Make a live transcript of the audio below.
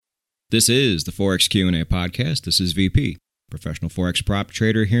This is the Forex Q&A podcast. This is VP, professional Forex prop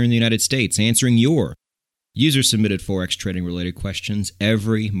trader here in the United States, answering your user-submitted Forex trading-related questions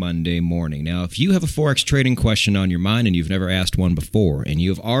every Monday morning. Now, if you have a Forex trading question on your mind and you've never asked one before, and you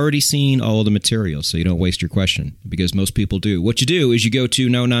have already seen all of the material, so you don't waste your question, because most people do, what you do is you go to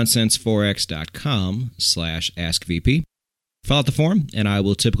nononsenseforex.com/askvp, fill out the form, and I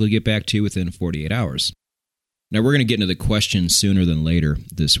will typically get back to you within 48 hours. Now, we're going to get into the questions sooner than later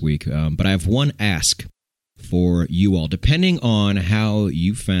this week, but I have one ask for you all. Depending on how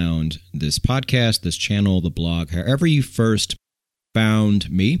you found this podcast, this channel, the blog, however you first found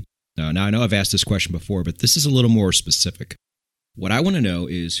me. Now, I know I've asked this question before, but this is a little more specific. What I want to know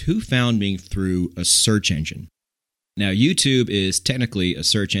is who found me through a search engine. Now, YouTube is technically a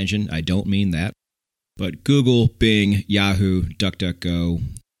search engine. I don't mean that. But Google, Bing, Yahoo, DuckDuckGo,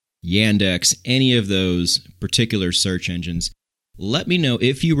 Yandex, any of those particular search engines, let me know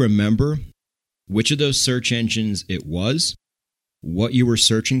if you remember which of those search engines it was, what you were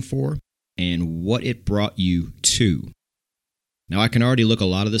searching for, and what it brought you to. Now, I can already look a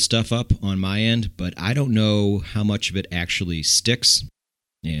lot of this stuff up on my end, but I don't know how much of it actually sticks,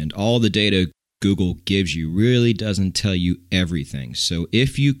 and all the data Google gives you really doesn't tell you everything. So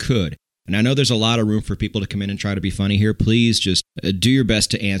if you could, and I know there's a lot of room for people to come in and try to be funny here, please just do your best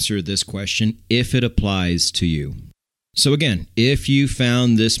to answer this question if it applies to you. So again, if you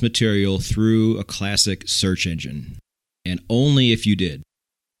found this material through a classic search engine, and only if you did,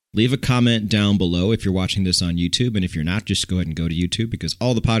 leave a comment down below if you're watching this on YouTube, and if you're not, just go ahead and go to YouTube, because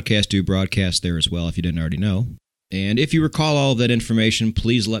all the podcasts do broadcast there as well if you didn't already know. And if you recall all of that information,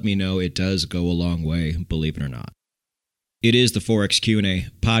 please let me know. It does go a long way, believe it or not. It is the Forex Q&A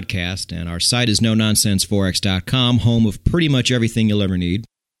podcast, and our site is nononsenseforex.com, home of pretty much everything you'll ever need.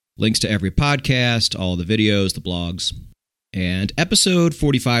 Links to every podcast, all the videos, the blogs. And episode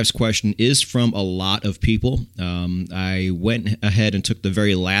 45's question is from a lot of people. I went ahead and took the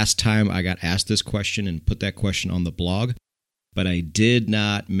very last time I got asked this question and put that question on the blog, but I did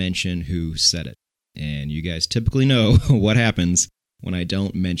not mention who said it. And you guys typically know what happens when I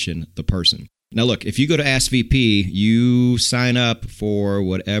don't mention the person. Now, look, if you go to Ask VP, you sign up for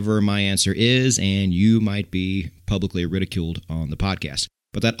whatever my answer is, and you might be publicly ridiculed on the podcast.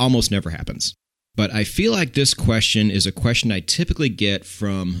 But that almost never happens. But I feel like this question is a question I typically get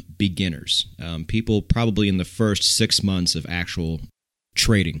from beginners, people probably in the first 6 months of actual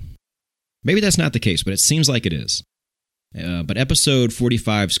trading. Maybe that's not the case, but it seems like it is. But episode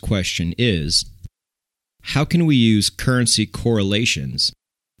 45's question is, how can we use currency correlations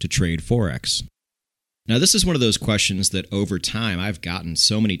to trade Forex? Now, this is one of those questions that over time I've gotten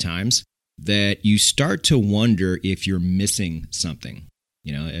so many times that you start to wonder if you're missing something.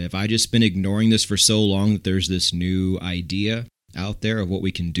 You know, have I just been ignoring this for so long that there's this new idea out there of what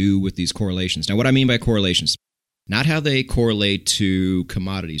we can do with these correlations? Now, what I mean by correlations, not how they correlate to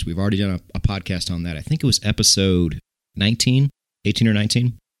commodities. We've already done a podcast on that. I think it was episode 18 or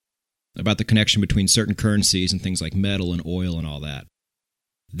 19, about the connection between certain currencies and things like metal and oil and all that.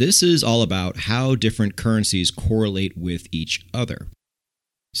 This is all about how different currencies correlate with each other.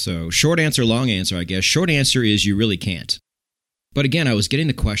 So short answer, long answer, I guess. Short answer is you really can't. But again, I was getting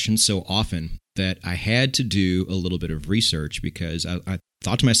the question so often that I had to do a little bit of research, because I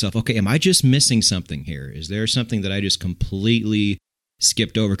thought to myself, okay, am I just missing something here? Is there something that I just completely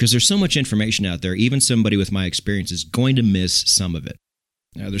skipped over? Because there's so much information out there, even somebody with my experience is going to miss some of it.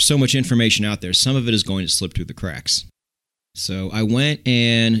 Now, there's so much information out there, some of it is going to slip through the cracks. So I went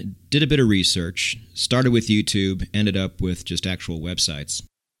and did a bit of research, started with YouTube, ended up with just actual websites.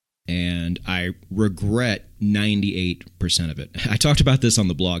 And I regret 98% of it. I talked about this on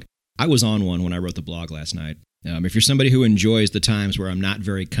the blog. I was on one when I wrote the blog last night. If you're somebody who enjoys the times where I'm not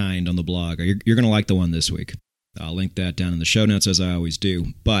very kind on the blog, you're going to like the one this week. I'll link that down in the show notes, as I always do.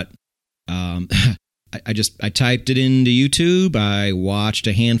 But I typed it into YouTube. I watched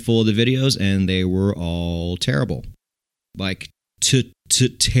a handful of the videos, and they were all terrible. Like,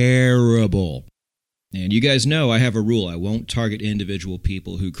 terrible. And you guys know I have a rule. I won't target individual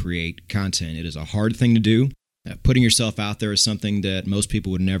people who create content. It is a hard thing to do. Putting yourself out there is something that most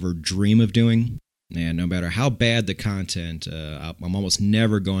people would never dream of doing. And no matter how bad the content, I'm almost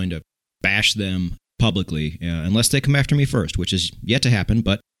never going to bash them publicly unless they come after me first, which is yet to happen,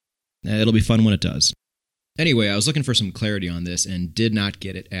 but it'll be fun when it does. Anyway, I was looking for some clarity on this and did not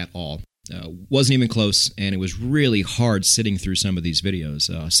get it at all. Wasn't even close, and it was really hard sitting through some of these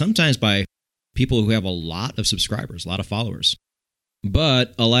videos, sometimes by people who have a lot of subscribers, a lot of followers.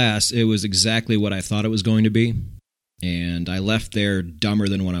 But alas, it was exactly what I thought it was going to be, and I left there dumber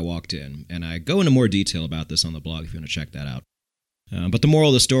than when I walked in. And I go into more detail about this on the blog if you want to check that out. But the moral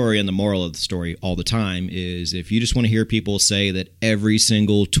of the story, and the moral of the story all the time, is if you just want to hear people say that every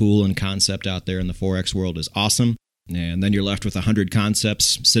single tool and concept out there in the Forex world is awesome, and then you're left with 100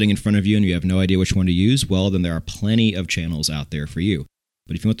 concepts sitting in front of you and you have no idea which one to use, well, then there are plenty of channels out there for you.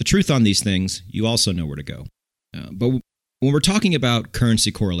 But if you want the truth on these things, you also know where to go. But when we're talking about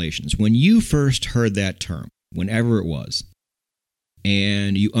currency correlations, when you first heard that term, whenever it was,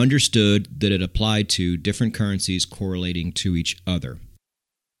 and you understood that it applied to different currencies correlating to each other,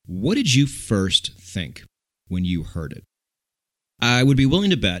 what did you first think when you heard it? I would be willing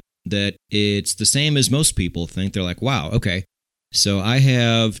to bet that it's the same as most people think. They're like, wow, okay, so I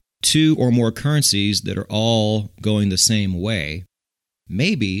have 2 or more currencies that are all going the same way.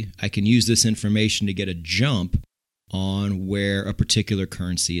 Maybe I can use this information to get a jump on where a particular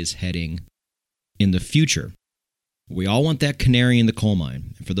currency is heading in the future. We all want that canary in the coal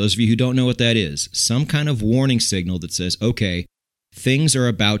mine. And for those of you who don't know what that is, some kind of warning signal that says, okay, things are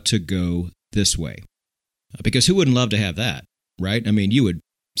about to go this way. Because who wouldn't love to have that, right? I mean, you would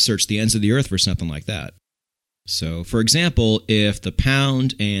search the ends of the earth for something like that. So, for example, if the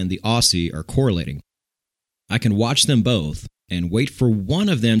pound and the Aussie are correlating, I can watch them both and wait for one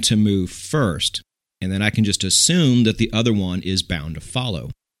of them to move first, and then I can just assume that the other one is bound to follow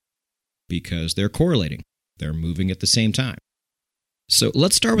because they're correlating. They're moving at the same time. So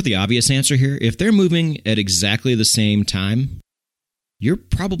let's start with the obvious answer here. If they're moving at exactly the same time, you're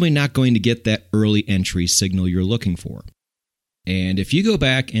probably not going to get that early entry signal you're looking for. And if you go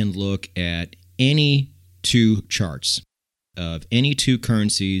back and look at any 2 charts of any 2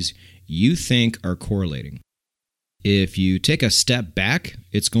 currencies you think are correlating, if you take a step back,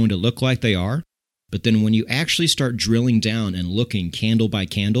 it's going to look like they are. But then when you actually start drilling down and looking candle by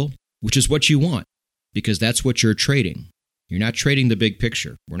candle, which is what you want, because that's what you're trading. You're not trading the big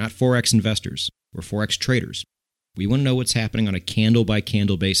picture. We're not Forex investors. We're Forex traders. We want to know what's happening on a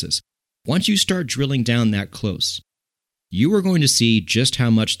candle-by-candle basis. Once you start drilling down that close, you are going to see just how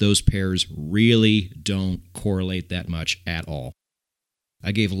much those pairs really don't correlate that much at all.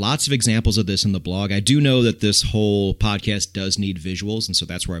 I gave lots of examples of this in the blog. I do know that this whole podcast does need visuals, and so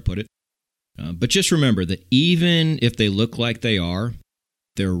that's where I put it. But just remember that even if they look like they are,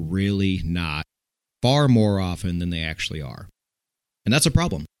 they're really not, far more often than they actually are. And that's a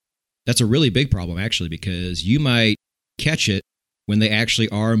problem. That's a really big problem, actually, because you might catch it when they actually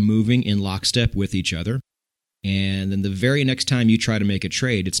are moving in lockstep with each other. And then the very next time you try to make a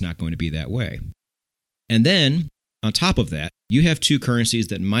trade, it's not going to be that way. And then, on top of that, you have 2 currencies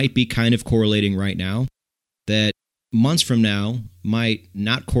that might be kind of correlating right now that months from now might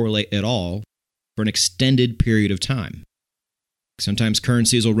not correlate at all for an extended period of time. Sometimes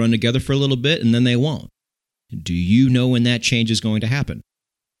currencies will run together for a little bit and then they won't. Do you know when that change is going to happen?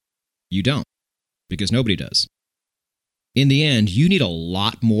 You don't, because nobody does. In the end, you need a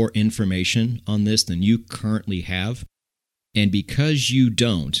lot more information on this than you currently have. And because you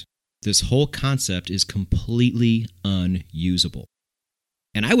don't, this whole concept is completely unusable.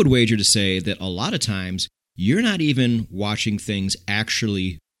 And I would wager to say that a lot of times, you're not even watching things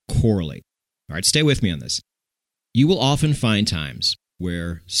actually correlate. All right, stay with me on this. You will often find times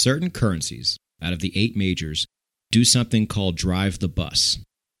where certain currencies out of the 8 majors do something called drive the bus.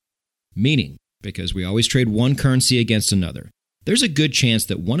 Meaning, because we always trade one currency against another, there's a good chance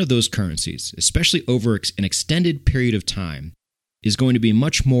that one of those currencies, especially over an extended period of time, is going to be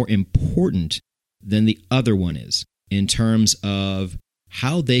much more important than the other one is in terms of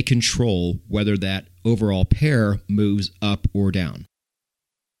how they control whether that overall pair moves up or down.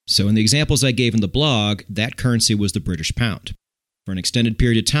 So in the examples I gave in the blog, that currency was the British pound. For an extended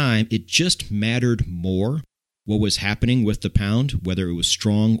period of time, it just mattered more what was happening with the pound, whether it was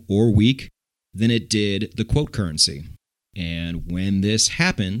strong or weak, than it did the quote currency. And when this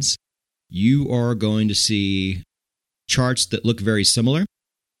happens, you are going to see charts that look very similar,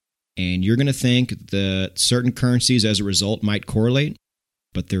 and you're going to think that certain currencies as a result might correlate,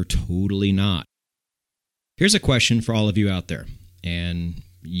 but they're totally not. Here's a question for all of you out there, and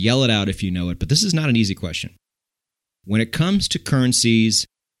yell it out if you know it, but this is not an easy question. When it comes to currencies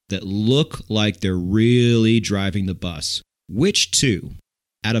that look like they're really driving the bus, which 2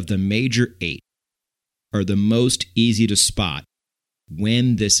 out of the major 8 are the most easy to spot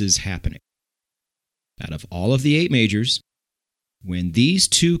when this is happening? Out of all of the 8 majors, when these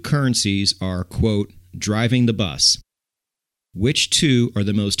 2 currencies are, quote, driving the bus, which 2 are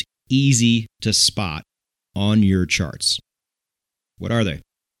the most easy to spot on your charts? What are they?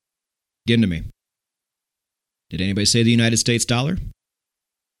 Get into me. Did anybody say the United States dollar?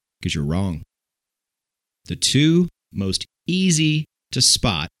 Because you're wrong. The 2 most easy to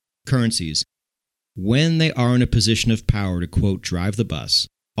spot currencies when they are in a position of power to, quote, drive the bus,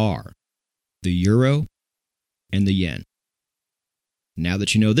 are the euro and the yen. Now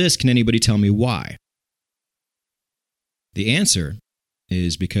that you know this, can anybody tell me why? The answer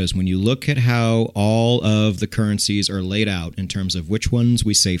is because when you look at how all of the currencies are laid out in terms of which ones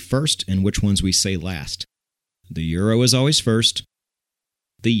we say first and which ones we say last, the euro is always first,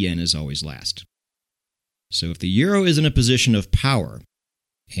 the yen is always last. So if the euro is in a position of power,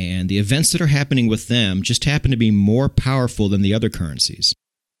 and the events that are happening with them just happen to be more powerful than the other currencies,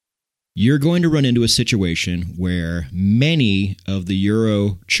 you're going to run into a situation where many of the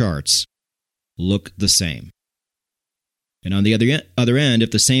euro charts look the same. And on the other end,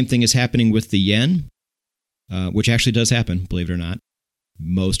 if the same thing is happening with the yen, which actually does happen, believe it or not,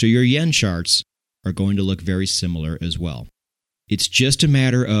 most of your yen charts are going to look very similar as well. It's just a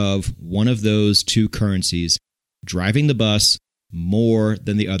matter of one of those two currencies driving the bus more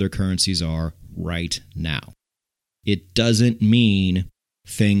than the other currencies are right now. It doesn't mean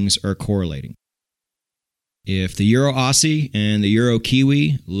things are correlating. If the Euro Aussie and the Euro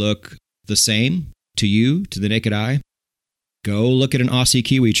Kiwi look the same to you, to the naked eye, go look at an Aussie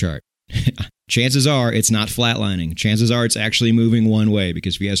Kiwi chart. Chances are it's not flatlining. Chances are it's actually moving one way,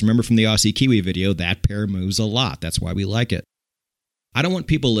 because if you guys remember from the Aussie Kiwi video, that pair moves a lot. That's why we like it. I don't want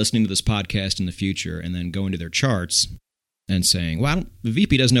people listening to this podcast in the future and then going to their charts and saying, well, the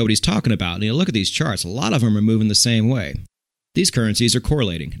VP doesn't know what he's talking about. Look at these charts. A lot of them are moving the same way. These currencies are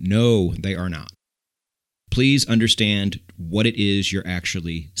correlating. No, they are not. Please understand what it is you're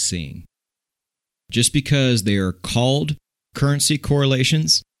actually seeing. Just because they are called currency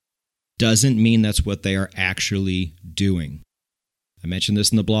correlations doesn't mean that's what they are actually doing. I mentioned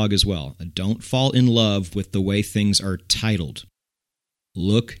this in the blog as well. Don't fall in love with the way things are titled.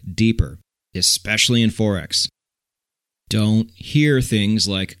 Look deeper, especially in Forex. Don't hear things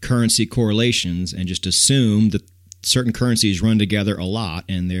like currency correlations and just assume that certain currencies run together a lot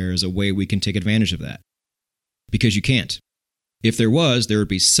and there's a way we can take advantage of that. Because you can't. If there was, there would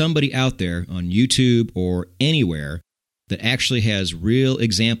be somebody out there on YouTube or anywhere that actually has real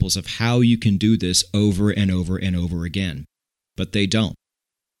examples of how you can do this over and over and over again. But they don't.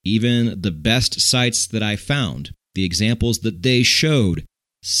 Even the best sites that I found, the examples that they showed,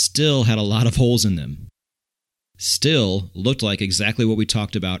 still had a lot of holes in them. Still looked like exactly what we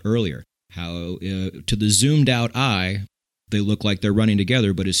talked about earlier. How to the zoomed out eye, they look like they're running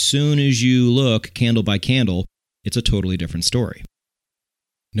together, but as soon as you look candle by candle, it's a totally different story.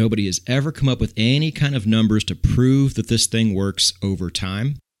 Nobody has ever come up with any kind of numbers to prove that this thing works over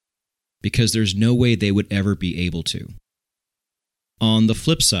time, because there's no way they would ever be able to. On the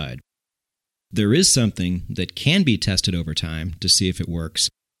flip side, there is something that can be tested over time to see if it works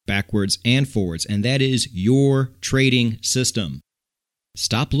backwards and forwards, and that is your trading system.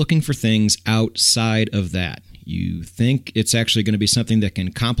 Stop looking for things outside of that. You think it's actually going to be something that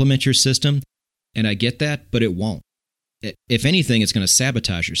can complement your system, and I get that, but it won't. If anything, it's going to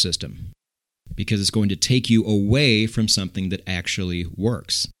sabotage your system because it's going to take you away from something that actually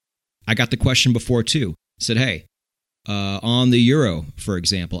works. I got the question before too. Said, hey, on the euro, for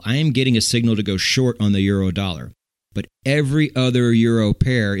example, I am getting a signal to go short on the euro dollar, but every other euro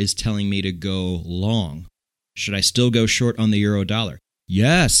pair is telling me to go long. Should I still go short on the euro dollar?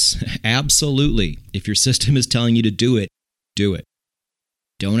 Yes, absolutely. If your system is telling you to do it, do it.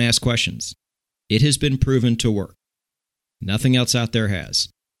 Don't ask questions. It has been proven to work. Nothing else out there has.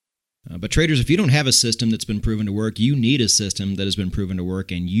 But traders, if you don't have a system that's been proven to work, you need a system that has been proven to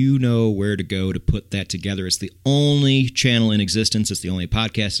work, and you know where to go to put that together. It's the only channel in existence, it's the only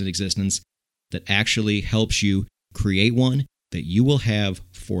podcast in existence that actually helps you create one that you will have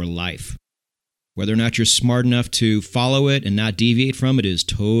for life. Whether or not you're smart enough to follow it and not deviate from it is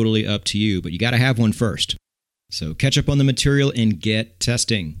totally up to you, but you got to have one first. So catch up on the material and get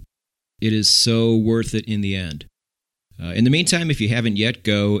testing. It is so worth it in the end. In the meantime, if you haven't yet,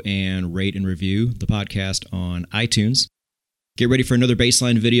 go and rate and review the podcast on iTunes. Get ready for another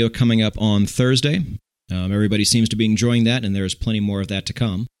baseline video coming up on Thursday. Everybody seems to be enjoying that, and there's plenty more of that to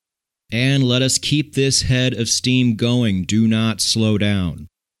come. And let us keep this head of steam going. Do not slow down.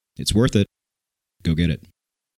 It's worth it. Go get it.